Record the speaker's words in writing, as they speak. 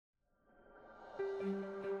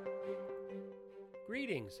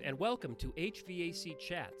Greetings and welcome to HVAC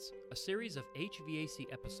Chats, a series of HVAC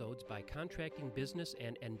episodes by Contracting Business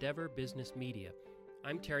and Endeavor Business Media.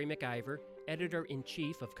 I'm Terry McIver,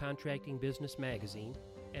 Editor-in-Chief of Contracting Business Magazine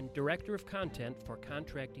and Director of Content for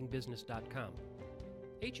ContractingBusiness.com.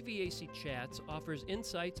 HVAC Chats offers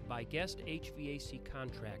insights by guest HVAC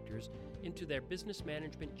contractors into their business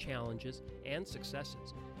management challenges and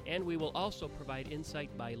successes, and we will also provide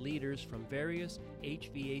insight by leaders from various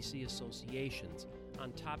HVAC associations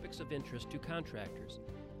on topics of interest to contractors.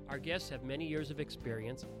 Our guests have many years of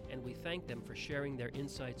experience, and we thank them for sharing their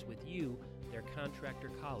insights with you, their contractor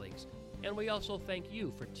colleagues. And we also thank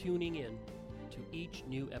you for tuning in to each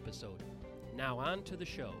new episode. Now on to the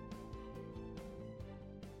show.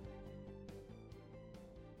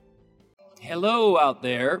 Hello out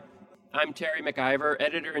there. I'm Terry McIver,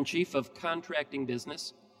 Editor-in-Chief of Contracting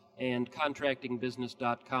Business and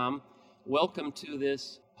ContractingBusiness.com. Welcome to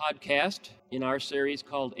this podcast in our series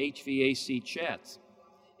called HVAC Chats.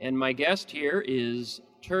 And my guest here is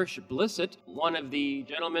Tersh Blissett, one of the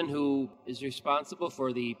gentlemen who is responsible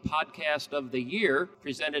for the Podcast of the Year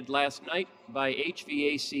presented last night by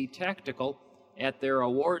HVAC Tactical at their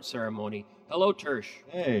award ceremony. Hello, Tersh.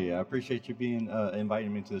 Hey, I appreciate you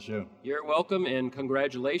inviting me to the show. You're welcome, and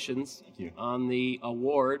congratulations on the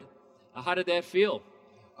award. How did that feel?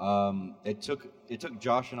 It took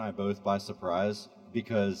Josh and I both by surprise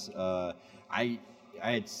because I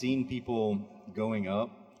had seen people going up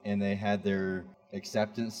and they had their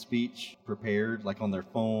acceptance speech prepared, like on their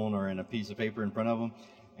phone or in a piece of paper in front of them.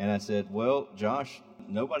 And I said, "Well, Josh,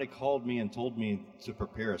 nobody called me and told me to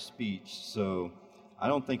prepare a speech, so I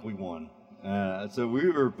don't think we won." So we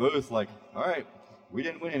were both like, all right, we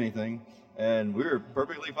didn't win anything, and we were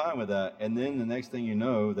perfectly fine with that. And then the next thing you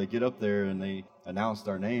know, they get up there and they announced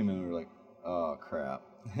our name, and we were like, oh, crap.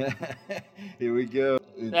 Here we go.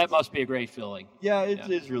 That must be a great feeling. Yeah, it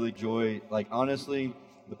is really joy. Like, honestly,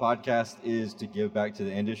 the podcast is to give back to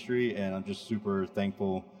the industry, and I'm just super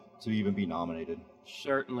thankful to even be nominated.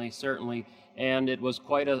 Certainly. And it was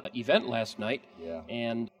quite an event last night. Yeah.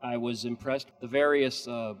 And I was impressed. The various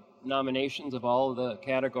nominations of all of the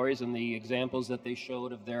categories and the examples that they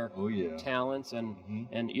showed of their talents. And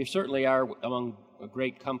and you certainly are among a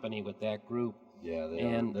great company with that group. Yeah,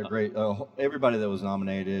 they're great. Everybody that was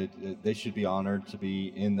nominated, they should be honored to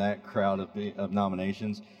be in that crowd of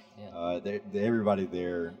nominations. Yeah. Everybody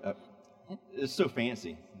there is so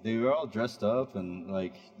fancy. They were all dressed up and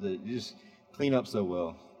like you just clean up so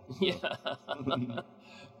well. Yeah.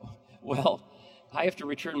 Well, I have to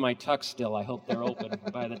return my tux still. I hope they're open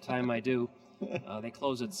by the time I do. They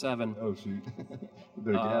close at 7. Oh, shoot.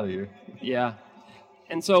 Better get out of here. Yeah.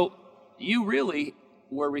 And so you really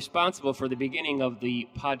were responsible for the beginning of the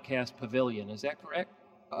podcast pavilion. Is that correct?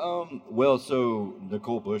 Well, so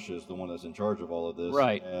Nicole Bush is the one that's in charge of all of this.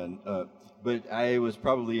 Right. And but I was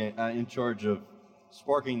probably in charge of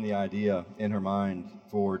sparking the idea in her mind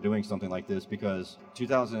for doing something like this, because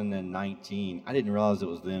 2019, I didn't realize it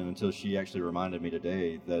was then until she actually reminded me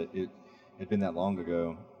today that it had been that long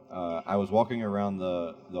ago. I was walking around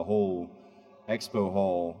the whole expo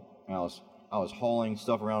hall, and I was hauling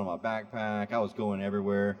stuff around in my backpack. I was going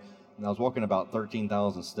everywhere, and I was walking about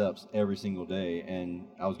 13,000 steps every single day, and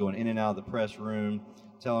I was going in and out of the press room,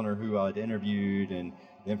 telling her who I'd interviewed and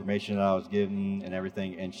the information that I was given and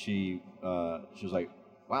everything. And she was like,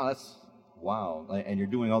 "Wow, that's wow! And you're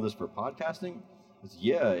doing all this for podcasting?" I said,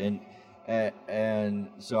 "Yeah." And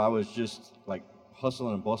so I was just like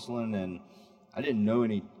hustling and bustling, and I didn't know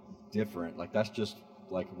any different. Like, that's just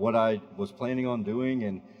like what I was planning on doing,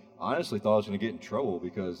 and honestly thought I was going to get in trouble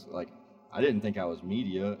because like I didn't think I was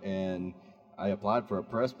media, and I applied for a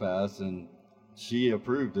press pass, and she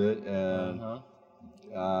approved it, and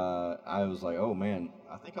I was like, oh man,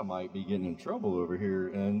 I think I might be getting in trouble over here.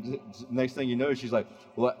 And next thing you know, she's like,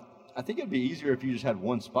 well, I think it'd be easier if you just had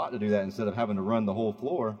one spot to do that instead of having to run the whole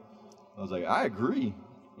floor. I was like, I agree.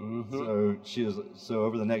 So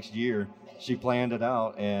over the next year, she planned it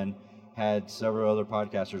out and had several other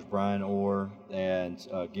podcasters, Brian Orr and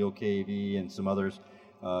Gil KV and some others,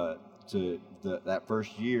 that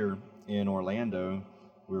first year in Orlando.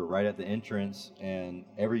 We were right at the entrance, and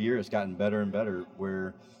every year it's gotten better and better,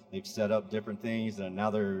 where they've set up different things, and now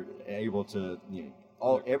they're able to,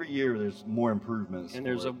 every year there's more improvements. And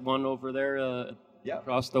there's one over there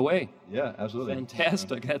across the way. Yeah, absolutely.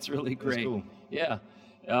 Fantastic. That's really great. That's cool. Yeah.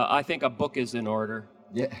 I think a book is in order.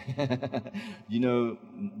 Yeah.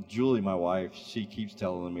 Julie, my wife, she keeps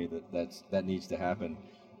telling me that needs to happen.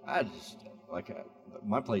 I just,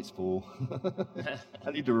 my plate's full.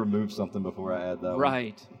 I need to remove something before I add that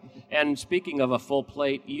Right. And speaking of a full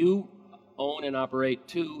plate, you own and operate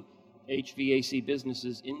 2 HVAC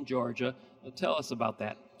businesses in Georgia. Tell us about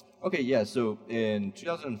that. Okay, yeah. So in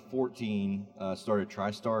 2014, started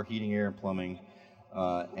TriStar Heating, Air, and Plumbing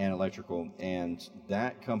and Electrical. And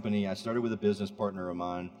that company, I started with a business partner of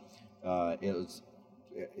mine.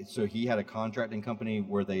 So he had a contracting company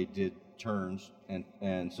where they did turns.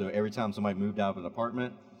 And so every time somebody moved out of an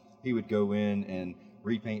apartment, he would go in and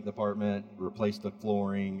repaint the apartment, replace the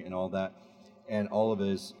flooring and all that. And all of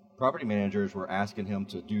his property managers were asking him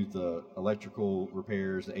to do the electrical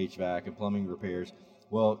repairs, the HVAC and plumbing repairs.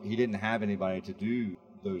 Well, he didn't have anybody to do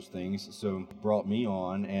those things, so brought me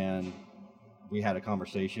on, and we had a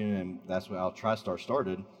conversation, and that's how TriStar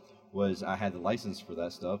started, was I had the license for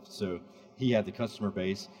that stuff, so he had the customer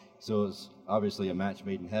base, so it was obviously a match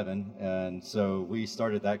made in heaven, and so we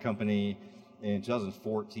started that company in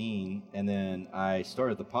 2014, and then I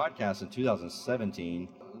started the podcast in 2017,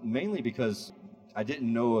 mainly because I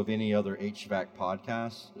didn't know of any other HVAC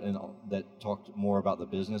podcasts and that talked more about the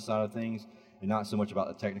business side of things and not so much about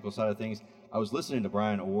the technical side of things. I was listening to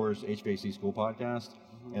Brian Orr's HVAC School podcast,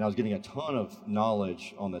 and I was getting a ton of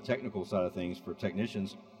knowledge on the technical side of things for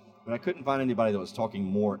technicians, but I couldn't find anybody that was talking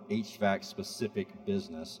more HVAC specific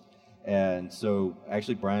business. And so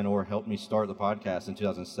actually Brian Orr helped me start the podcast in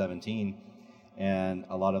 2017, and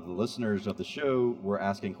a lot of the listeners of the show were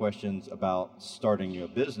asking questions about starting a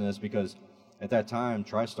business, because at that time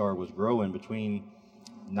TriStar was growing between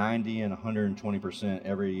 90 and 120%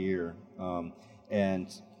 every year.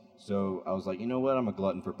 And so I was like, you know what, I'm a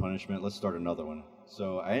glutton for punishment, let's start another one.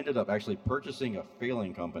 So I ended up actually purchasing a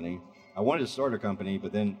failing company. I wanted to start a company,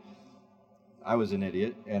 but then I was an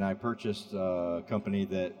idiot, and I purchased a company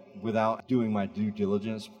that, without doing my due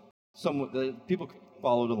diligence, people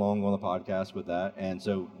followed along on the podcast with that, and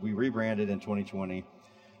so we rebranded in 2020,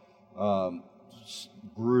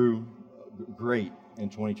 grew great in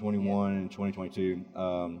 2021 and 2022,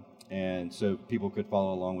 and so people could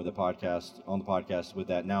follow along with the podcast with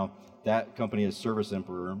that. Now that company is Service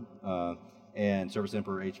Emperor, and Service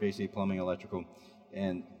Emperor HVAC Plumbing Electrical,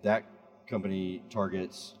 and that company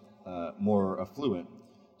targets more affluent.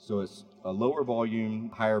 So it's a lower volume,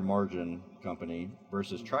 higher margin company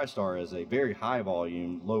versus TriStar is a very high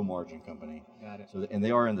volume, low margin company. Got it. So, and they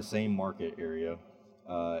are in the same market area.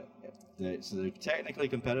 So they're technically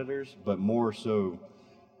competitors, but more so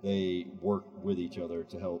they work with each other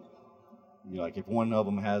to help. You know, like if one of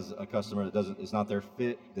them has a customer that it's not their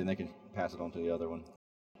fit, then they can pass it on to the other one.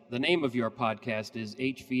 The name of your podcast is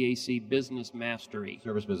HVAC Business Mastery.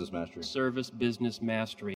 Service Business Mastery. Service Business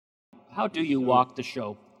Mastery. How do you walk the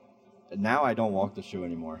show? Now I don't walk the show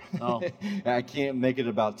anymore. Oh. I can't make it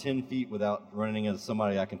about 10 feet without running into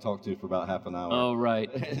somebody I can talk to for about half an hour. Oh, right.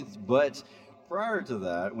 But prior to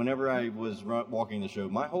that, whenever I was walking the show,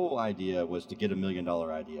 my whole idea was to get $1 million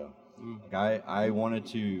idea. Like I wanted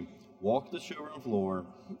to walk the showroom floor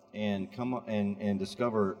and come up and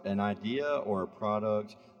discover an idea or a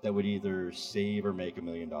product that would either save or make $1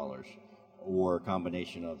 million, or a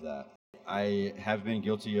combination of that. I have been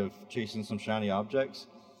guilty of chasing some shiny objects,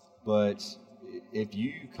 but if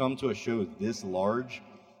you come to a show this large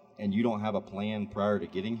and you don't have a plan prior to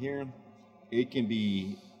getting here, it can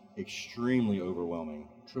be extremely overwhelming.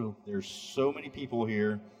 True. There's so many people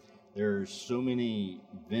here. There's so many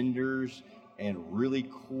vendors and really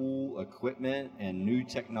cool equipment and new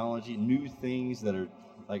technology, new things that are,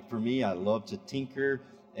 like, for me, I love to tinker,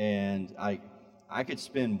 and I could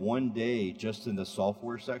spend one day just in the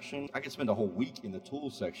software section. I could spend a whole week in the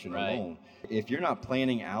tools section alone. If you're not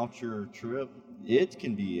planning out your trip, it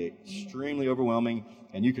can be extremely overwhelming,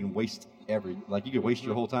 and you can waste you could waste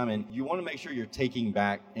your whole time, and you want to make sure you're taking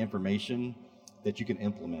back information that you can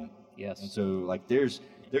implement. Yes. And so, like, there's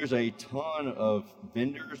a ton of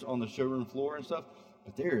vendors on the showroom floor and stuff,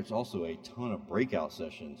 but there's also a ton of breakout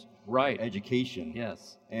sessions. Right. Education.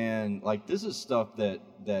 Yes. And, like, this is stuff that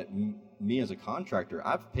me as a contractor,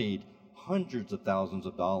 I've paid hundreds of thousands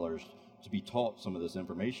of dollars to be taught some of this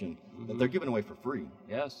information that they're giving away for free.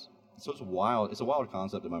 Yes. So it's a wild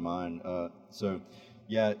concept in my mind. So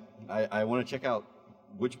yeah, I want to check out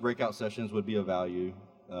which breakout sessions would be of value,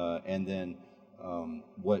 and then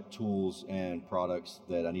what tools and products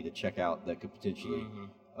that I need to check out that could potentially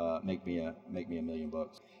make me $1 million.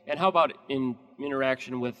 And how about in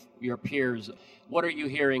interaction with your peers? What are you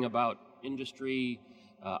hearing about industry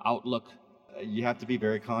outlook? You have to be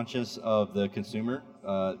very conscious of the consumer.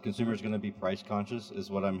 Consumer is going to be price conscious, is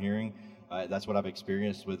what I'm hearing. That's what I've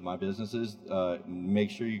experienced with my businesses. Make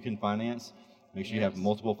sure you can finance. Make sure you have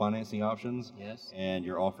multiple financing options. Yes. And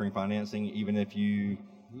you're offering financing, even if you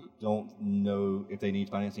don't know if they need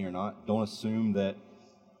financing or not. Don't assume that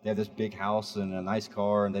they have this big house and a nice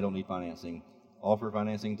car and they don't need financing. offer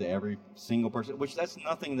financing to every single person, which that's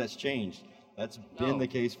nothing that's changed. That's been the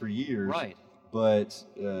case for years. Right. But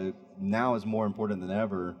now is more important than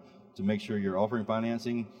ever to make sure you're offering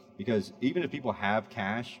financing, because even if people have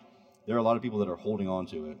cash, there are a lot of people that are holding on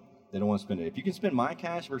to it. They don't want to spend it. If you can spend my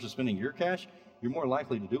cash versus spending your cash, you're more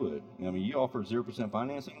likely to do it. I mean, you offer 0%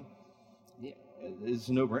 financing, it's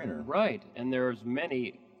a no-brainer. Right, and there's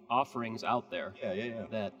many offerings out there. Yeah.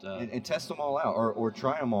 That and test them all out, or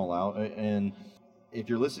try them all out. And if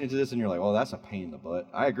you're listening to this and you're like, "Oh, that's a pain in the butt,"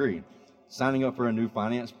 I agree. Signing up for a new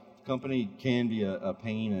finance company can be a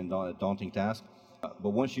pain and a daunting task. But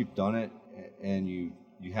once you've done it and you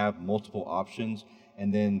have multiple options,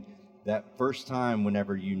 and then that first time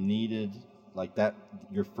whenever you needed like that,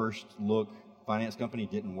 your first look finance company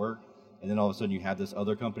didn't work, and then all of a sudden you had this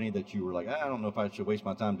other company that you were like, I don't know if I should waste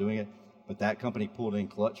my time doing it, but that company pulled in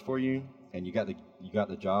clutch for you, and you got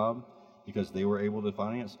the job because they were able to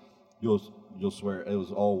finance. You'll swear it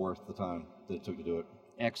was all worth the time that it took to do it.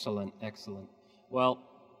 Excellent. Well,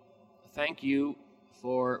 thank you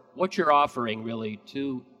for what you're offering really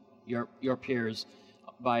to your peers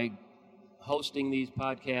by hosting these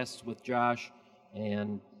podcasts with Josh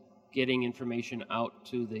and getting information out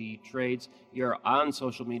to the trades. You're on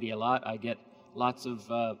social media a lot. I get lots of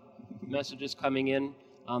messages coming in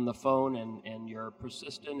on the phone, and you're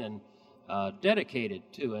persistent and dedicated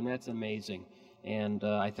too, and that's amazing. And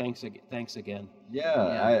thanks again.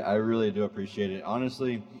 Yeah. I really do appreciate it.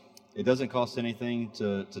 Honestly, it doesn't cost anything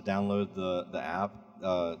to download the app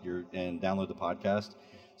and download the podcast.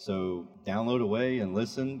 So download away and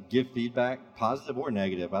listen, give feedback, positive or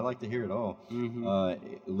negative. I like to hear it all. Mm-hmm.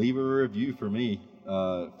 Leave a review for me,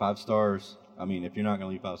 5 stars. I mean, if you're not going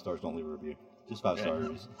to leave 5 stars, don't leave a review. Just 5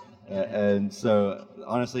 stars. And so,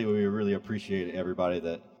 honestly, we really appreciate everybody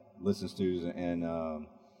that listens to and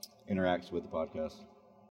interacts with the podcast.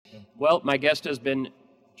 Well, my guest has been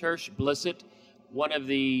Tersh Blissett, one of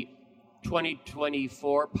the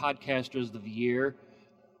 2024 Podcasters of the Year,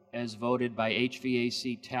 as voted by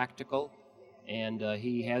HVAC Tactical, and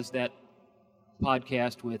he has that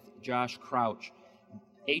podcast with Josh Crouch.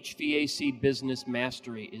 HVAC Business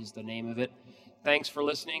Mastery is the name of it. Thanks for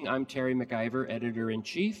listening. I'm Terry McIver,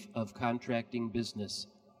 Editor-in-Chief of Contracting Business.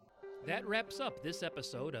 That wraps up this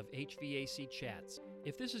episode of HVAC Chats.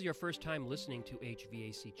 If this is your first time listening to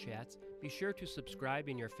HVAC Chats, be sure to subscribe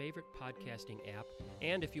in your favorite podcasting app,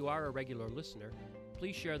 and if you are a regular listener,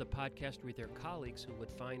 please share the podcast with your colleagues who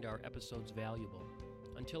would find our episodes valuable.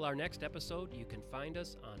 Until our next episode, you can find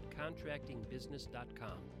us on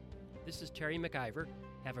contractingbusiness.com. This is Terry McIver.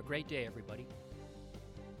 Have a great day, everybody.